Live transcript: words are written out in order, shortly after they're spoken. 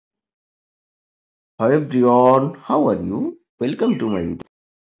Hi everyone, how are you? Welcome to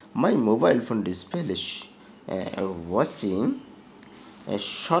my mobile phone display is watching a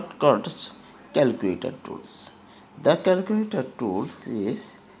shortcuts calculator tools. The calculator tools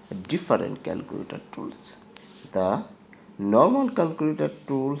is different calculator tools. The normal calculator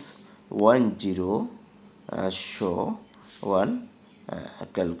tools 10 show one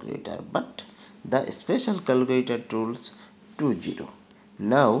calculator, but the special calculator tools 20.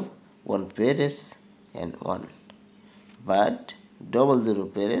 Now one pairs and one, but double zero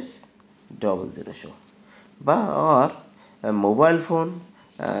pairs double zero show. But or a mobile phone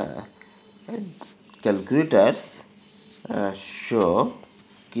calculators show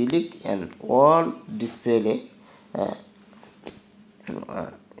click and all display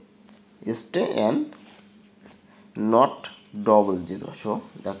stay and not double zero show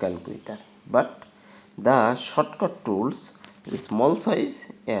the calculator, but the shortcut tools is small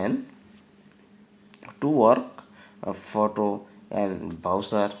size and to work photo and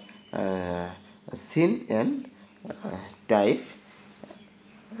browser scene and type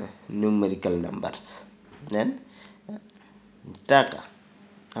numerical numbers, then data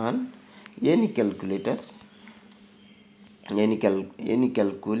on any calculator, any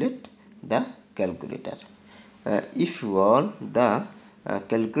calculate the calculator. If you want the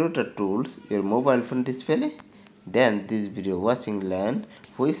calculator tools your mobile phone display, then this video watching learn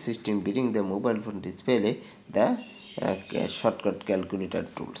which system bring the mobile phone display the shortcut calculator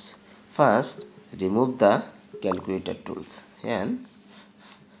tools. First remove the calculator tools and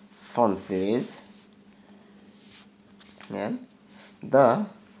font page and the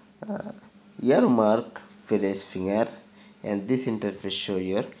earmark press finger, and this interface show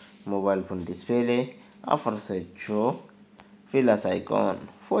your mobile phone display. Upper side show plus icon,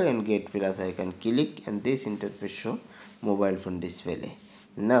 for and get plus icon, click and this interface show mobile phone display.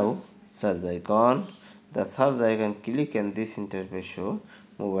 Now search icon, the search icon, click and this interface show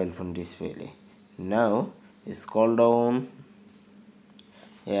mobile phone display. Now scroll down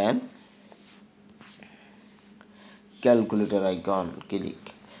and calculator icon, click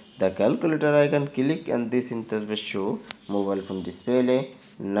the calculator icon, click and this interface show mobile phone display.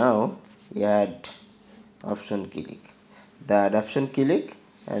 Now add option, click the add option, click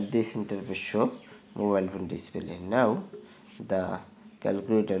and this interface show mobile phone display. Now the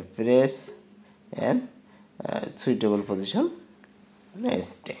calculator press and suitable position,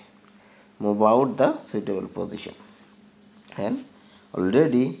 stay, move out the suitable position, and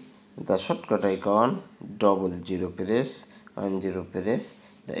already the shortcut icon double zero press and zero press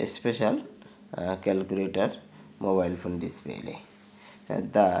the special calculator mobile phone display.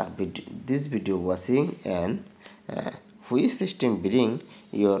 This video watching and which system bring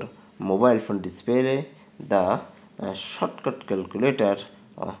your mobile phone display the shortcut calculator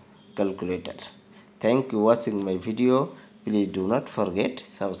calculator. Thank you watching my video. Please do not forget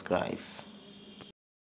subscribe.